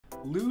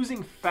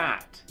losing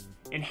fat,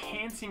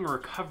 enhancing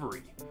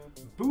recovery,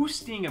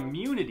 boosting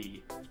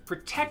immunity,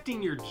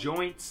 protecting your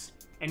joints,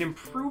 and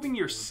improving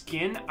your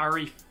skin are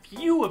a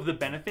few of the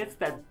benefits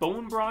that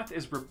bone broth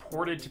is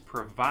reported to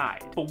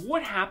provide. But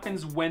what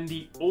happens when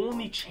the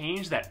only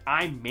change that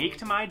I make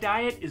to my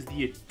diet is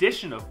the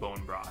addition of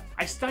bone broth?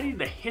 I studied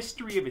the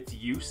history of its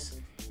use,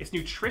 its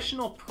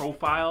nutritional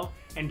profile,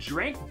 and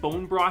drank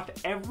bone broth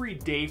every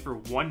day for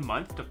 1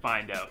 month to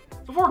find out.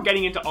 Before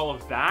getting into all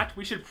of that,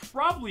 we should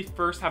probably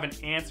first have an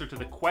answer to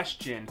the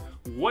question,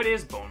 what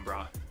is bone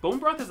broth? Bone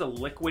broth is a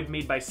liquid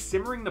made by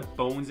simmering the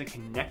bones and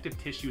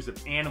connective tissues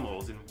of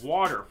animals in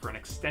water for an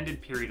extended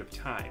period of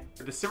time.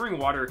 The simmering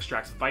water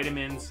extracts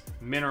vitamins,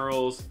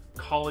 minerals,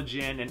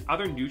 collagen, and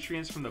other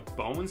nutrients from the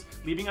bones,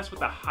 leaving us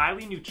with a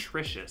highly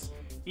nutritious,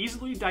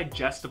 easily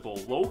digestible,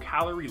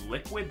 low-calorie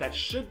liquid that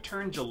should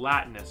turn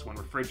gelatinous when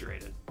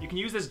refrigerated. You can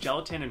use this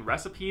gelatin in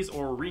recipes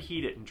or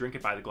reheat it and drink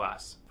it by the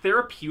glass.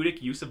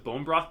 Therapeutic use of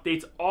bone broth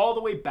dates all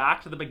the way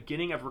back to the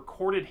beginning of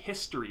recorded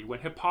history when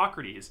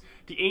Hippocrates,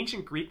 the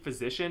ancient Greek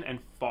physician and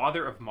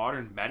father of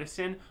modern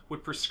medicine,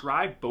 would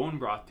prescribe bone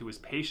broth to his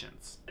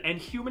patients. And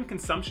human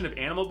consumption of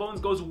animal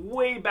bones goes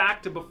way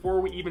back to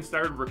before we even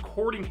started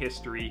recording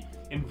history,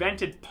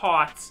 invented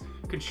pots,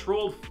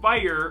 controlled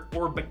fire,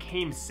 or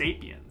became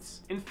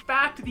sapiens. In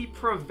fact, the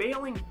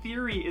prevailing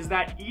theory is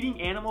that eating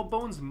animal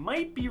bones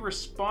might be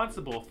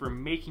responsible for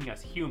making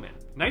us human.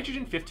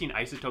 Nitrogen-15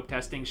 isotope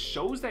testing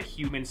shows that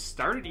humans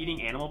started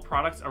eating animal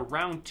products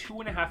around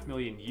 2.5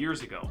 million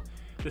years ago,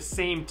 the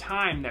same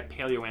time that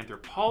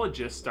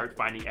paleoanthropologists start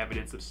finding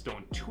evidence of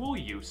stone tool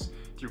use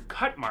through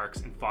cut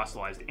marks in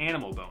fossilized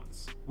animal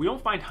bones. We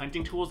don't find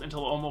hunting tools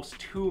until almost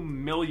 2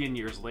 million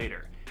years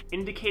later,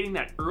 indicating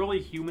that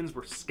early humans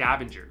were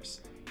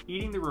scavengers,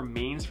 eating the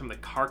remains from the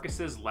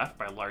carcasses left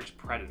by large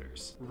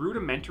predators.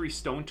 Rudimentary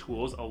stone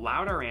tools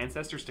allowed our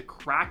ancestors to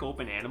crack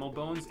open animal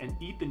bones and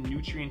eat the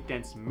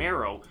nutrient-dense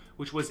marrow,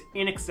 which was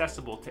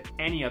inaccessible to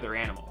any other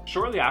animal.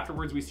 Shortly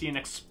afterwards, we see an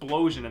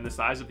explosion in the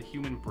size of the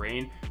human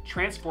brain,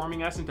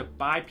 transforming us into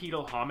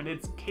bipedal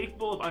hominids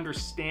capable of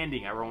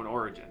understanding our own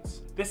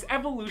origins. This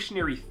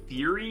evolutionary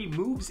theory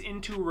moves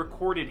into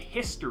recorded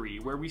history,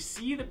 where we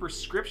see the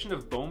prescription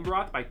of bone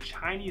broth by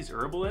Chinese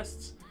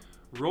herbalists,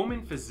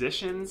 Roman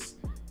physicians,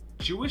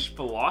 Jewish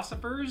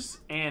philosophers,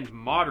 and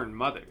modern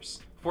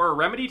mothers. For a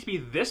remedy to be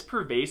this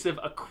pervasive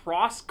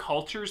across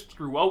cultures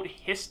throughout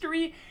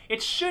history,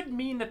 it should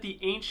mean that the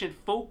ancient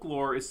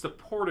folklore is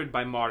supported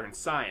by modern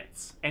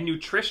science. And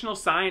nutritional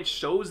science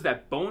shows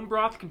that bone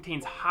broth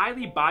contains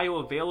highly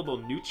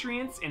bioavailable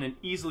nutrients in an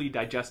easily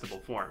digestible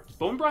form.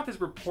 Bone broth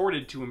is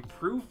reported to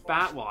improve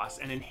fat loss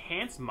and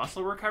enhance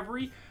muscle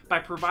recovery by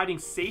providing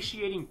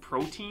satiating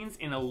proteins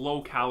in a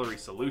low-calorie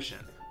solution.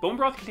 Bone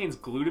broth contains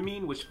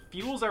glutamine, which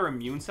fuels our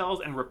immune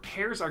cells and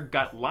repairs our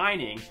gut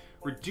lining,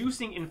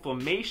 reducing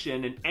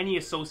inflammation and any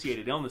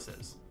associated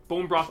illnesses.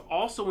 Bone broth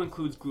also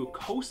includes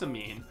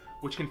glucosamine,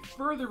 which can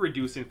further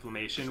reduce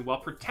inflammation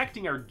while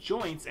protecting our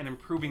joints and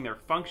improving their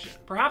function.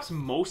 Perhaps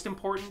most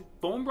important,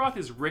 bone broth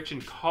is rich in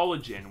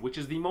collagen, which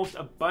is the most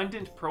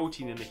abundant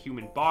protein in the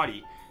human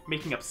body,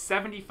 making up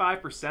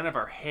 75% of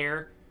our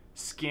hair,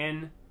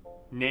 skin,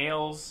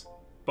 nails,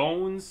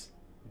 bones,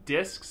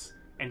 discs,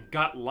 and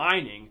gut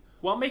lining,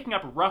 while making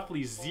up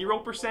roughly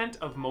 0%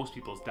 of most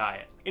people's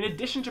diet. In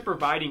addition to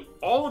providing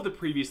all of the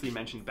previously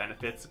mentioned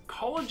benefits,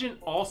 collagen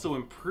also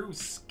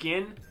improves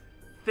skin,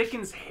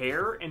 thickens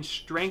hair, and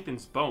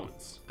strengthens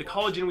bones. The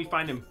collagen we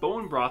find in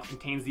bone broth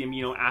contains the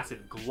amino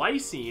acid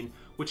glycine,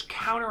 which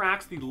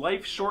counteracts the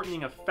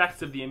life-shortening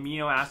effects of the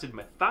amino acid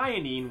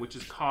methionine, which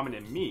is common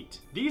in meat.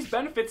 These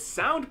benefits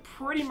sound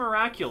pretty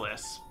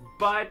miraculous,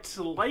 but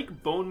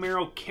like bone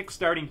marrow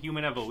kickstarting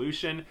human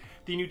evolution,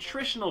 the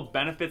nutritional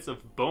benefits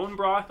of bone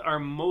broth are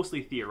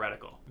mostly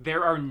theoretical.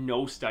 There are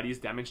no studies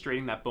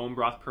demonstrating that bone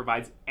broth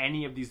provides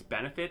any of these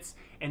benefits,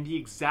 and the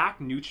exact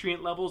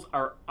nutrient levels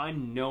are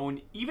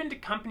unknown even to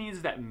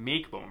companies that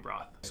make bone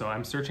broth. So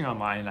I'm searching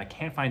online and I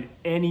can't find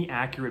any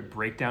accurate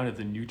breakdown of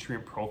the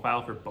nutrient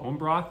profile for bone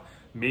broth,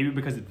 maybe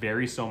because it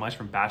varies so much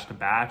from batch to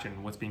batch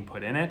and what's being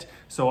put in it.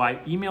 So I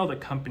emailed a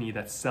company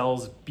that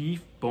sells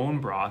beef bone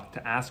broth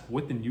to ask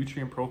what the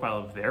nutrient profile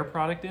of their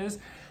product is,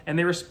 and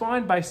they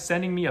respond by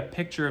sending me a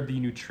picture of the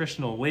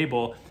nutritional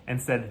label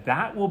and said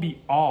that will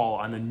be all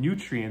on the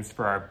nutrients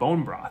for our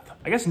bone broth.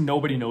 I guess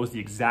nobody knows the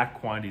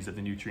exact quantities of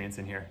the nutrients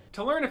in here.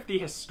 To learn if the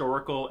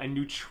historical and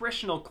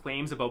nutritional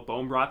claims about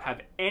bone broth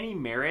have any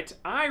merit,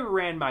 I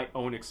ran my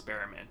own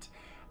experiment,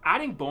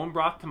 adding bone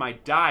broth to my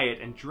diet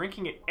and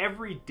drinking it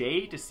every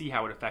day to see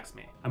how it affects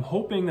me. I'm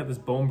hoping that this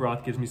bone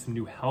broth gives me some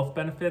new health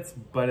benefits,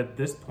 but at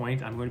this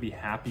point, I'm going to be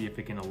happy if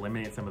it can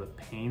eliminate some of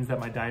the pains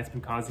that my diet's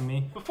been causing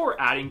me. Before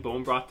adding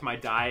bone broth to my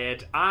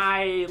diet,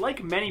 I,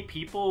 like many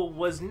people,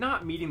 was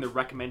not meeting the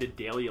recommended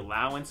daily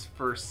allowance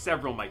for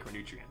several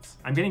micronutrients.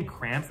 I'm getting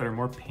cramps that are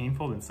more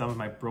painful than some of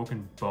my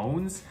broken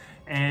bones,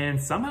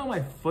 and somehow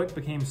my foot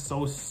became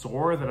so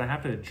sore that I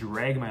have to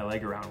drag my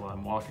leg around while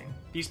I'm walking.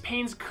 These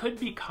pains could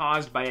be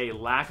caused by a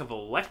lack of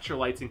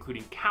electrolytes,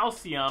 including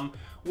calcium,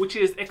 which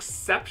is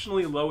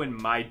exceptionally low in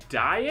my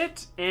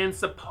diet and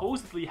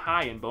supposedly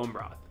high in bone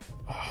broth.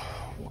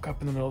 Woke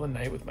up in the middle of the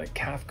night with my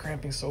calf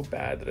cramping so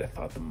bad that I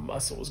thought the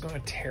muscle was going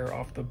to tear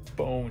off the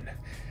bone.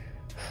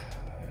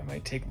 It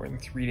might take more than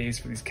 3 days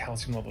for these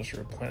calcium levels to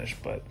replenish,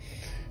 but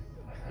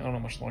I don't know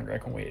how much longer I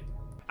can wait.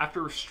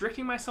 After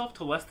restricting myself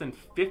to less than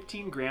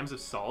 15 grams of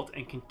salt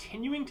and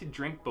continuing to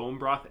drink bone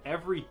broth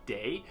every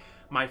day,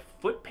 my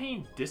foot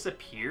pain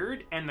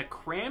disappeared and the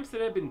cramps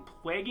that had been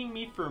plaguing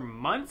me for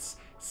months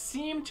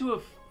seem to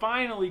have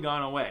finally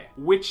gone away.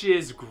 Which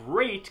is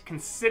great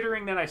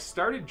considering that I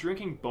started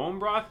drinking bone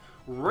broth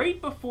right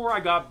before I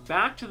got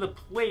back to the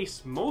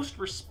place most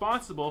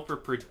responsible for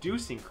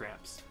producing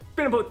cramps. It's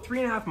been about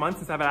 3.5 months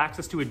since I've had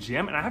access to a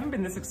gym, and I haven't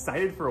been this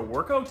excited for a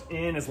workout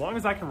in as long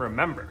as I can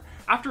remember.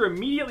 After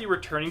immediately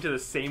returning to the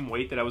same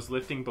weight that I was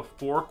lifting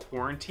before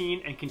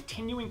quarantine and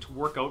continuing to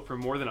work out for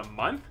more than a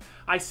month,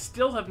 I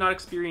still have not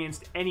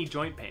experienced any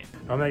joint pain.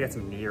 Normally I get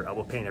some knee or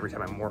elbow pain every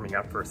time I'm warming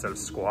up for a set of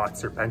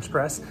squats or bench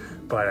press,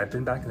 but I've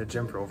been back in the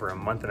gym for over 1.5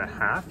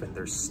 months and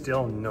there's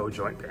still no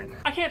joint pain.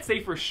 I can't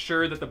say for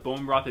sure that the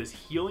bone broth is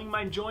healing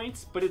my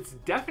joints, but it's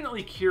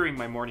definitely curing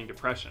my morning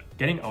depression.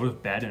 Getting out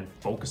of bed and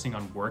focusing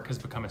on work has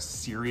become a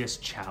serious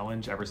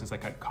challenge ever since I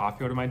cut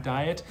coffee out of my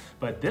diet,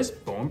 but this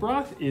bone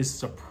broth is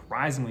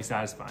surprisingly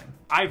satisfying.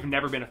 I've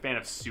never been a fan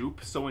of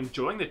soup, so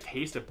enjoying the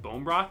taste of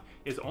bone broth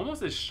is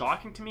almost as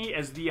shocking to me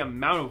as the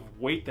amount of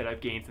weight that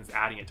I've gained since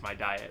adding it to my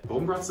diet.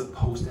 Bone broth's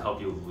supposed to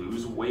help you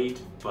lose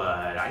weight,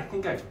 but I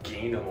think I've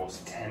gained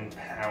almost 10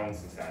 pounds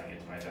since adding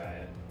it to my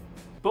diet.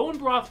 Bone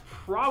broth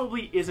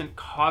probably isn't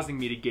causing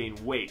me to gain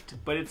weight,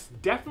 but it's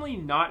definitely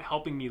not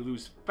helping me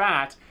lose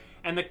fat,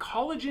 and the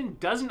collagen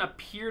doesn't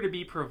appear to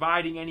be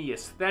providing any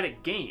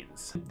aesthetic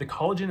gains. The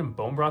collagen in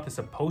bone broth is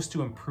supposed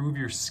to improve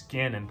your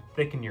skin and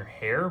thicken your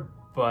hair,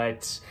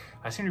 but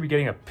I seem to be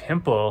getting a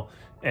pimple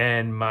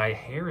and my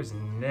hair has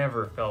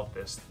never felt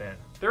this thin.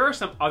 There are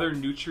some other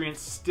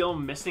nutrients still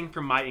missing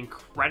from my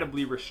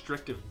incredibly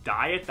restrictive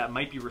diet that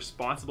might be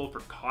responsible for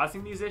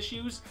causing these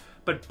issues,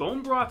 but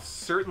bone broth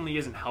certainly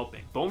isn't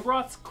helping. Bone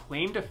broth's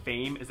claim to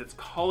fame is its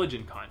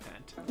collagen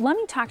content. Let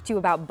me talk to you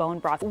about bone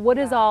broth. What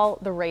is all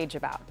the rage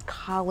about?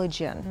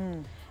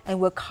 Collagen. And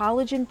what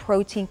collagen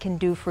protein can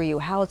do for you,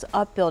 how it's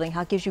upbuilding,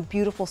 how it gives you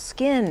beautiful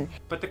skin.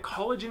 But the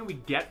collagen we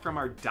get from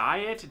our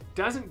diet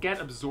doesn't get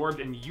absorbed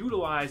and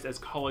utilized as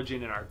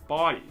collagen in our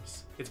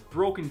bodies. It's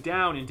broken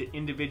down into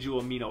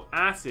individual amino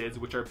acids,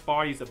 which our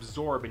bodies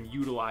absorb and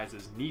utilize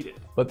as needed.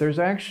 But there's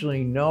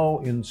actually no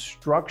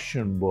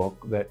instruction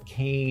book that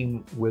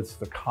came with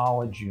the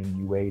collagen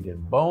you ate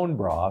in bone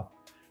broth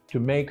to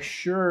make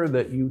sure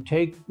that you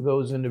take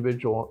those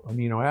individual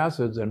amino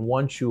acids and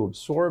once you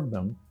absorb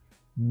them,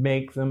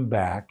 make them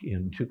back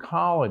into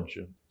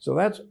collagen. So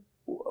that's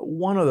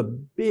one of the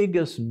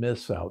biggest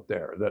myths out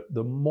there, that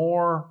the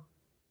more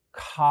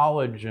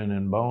collagen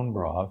in bone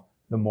broth,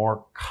 the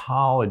more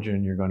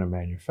collagen you're going to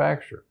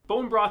manufacture.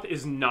 Bone broth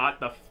is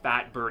not the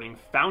fat-burning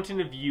fountain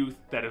of youth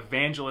that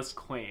evangelists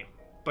claim,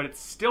 but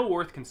it's still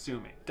worth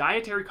consuming.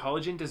 Dietary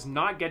collagen does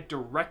not get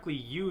directly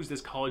used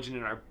as collagen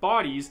in our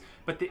bodies,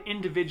 but the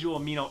individual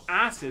amino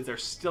acids are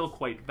still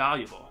quite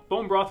valuable.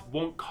 Bone broth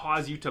won't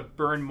cause you to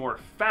burn more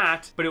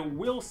fat, but it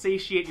will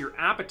satiate your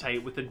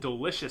appetite with a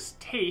delicious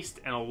taste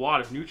and a lot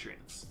of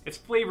nutrients. Its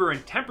flavor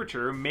and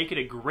temperature make it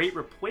a great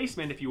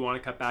replacement if you want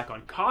to cut back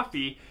on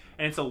coffee,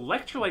 and its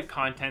electrolyte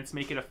contents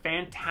make it a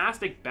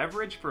fantastic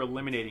beverage for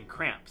eliminating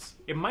cramps.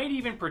 It might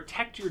even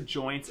protect your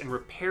joints and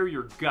repair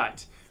your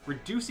gut,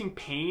 reducing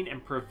pain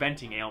and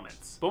preventing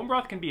ailments. Bone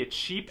broth can be a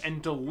cheap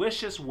and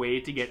delicious way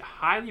to get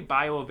highly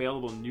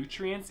bioavailable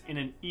nutrients in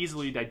an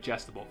easily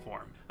digestible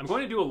form. I'm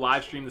going to do a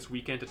live stream this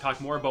weekend to talk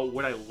more about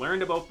what I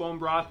learned about bone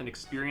broth and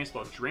experienced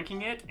while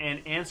drinking it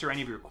and answer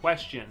any of your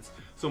questions.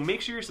 So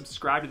make sure you're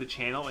subscribed to the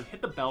channel and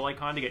hit the bell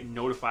icon to get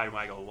notified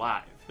when I go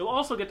live. You'll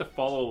also get to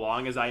follow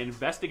along as I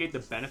investigate the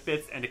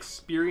benefits and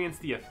experience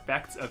the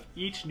effects of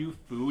each new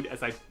food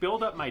as I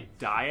build up my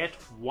diet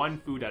one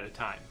food at a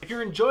time. If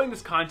you're enjoying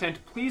this content,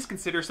 please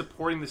consider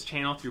supporting this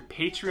channel through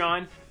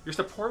Patreon. Your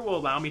support will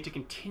allow me to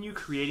continue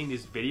creating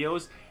these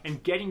videos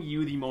and getting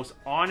you the most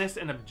honest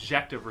and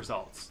objective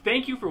results.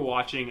 Thank you for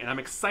watching, and I'm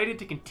excited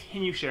to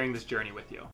continue sharing this journey with you.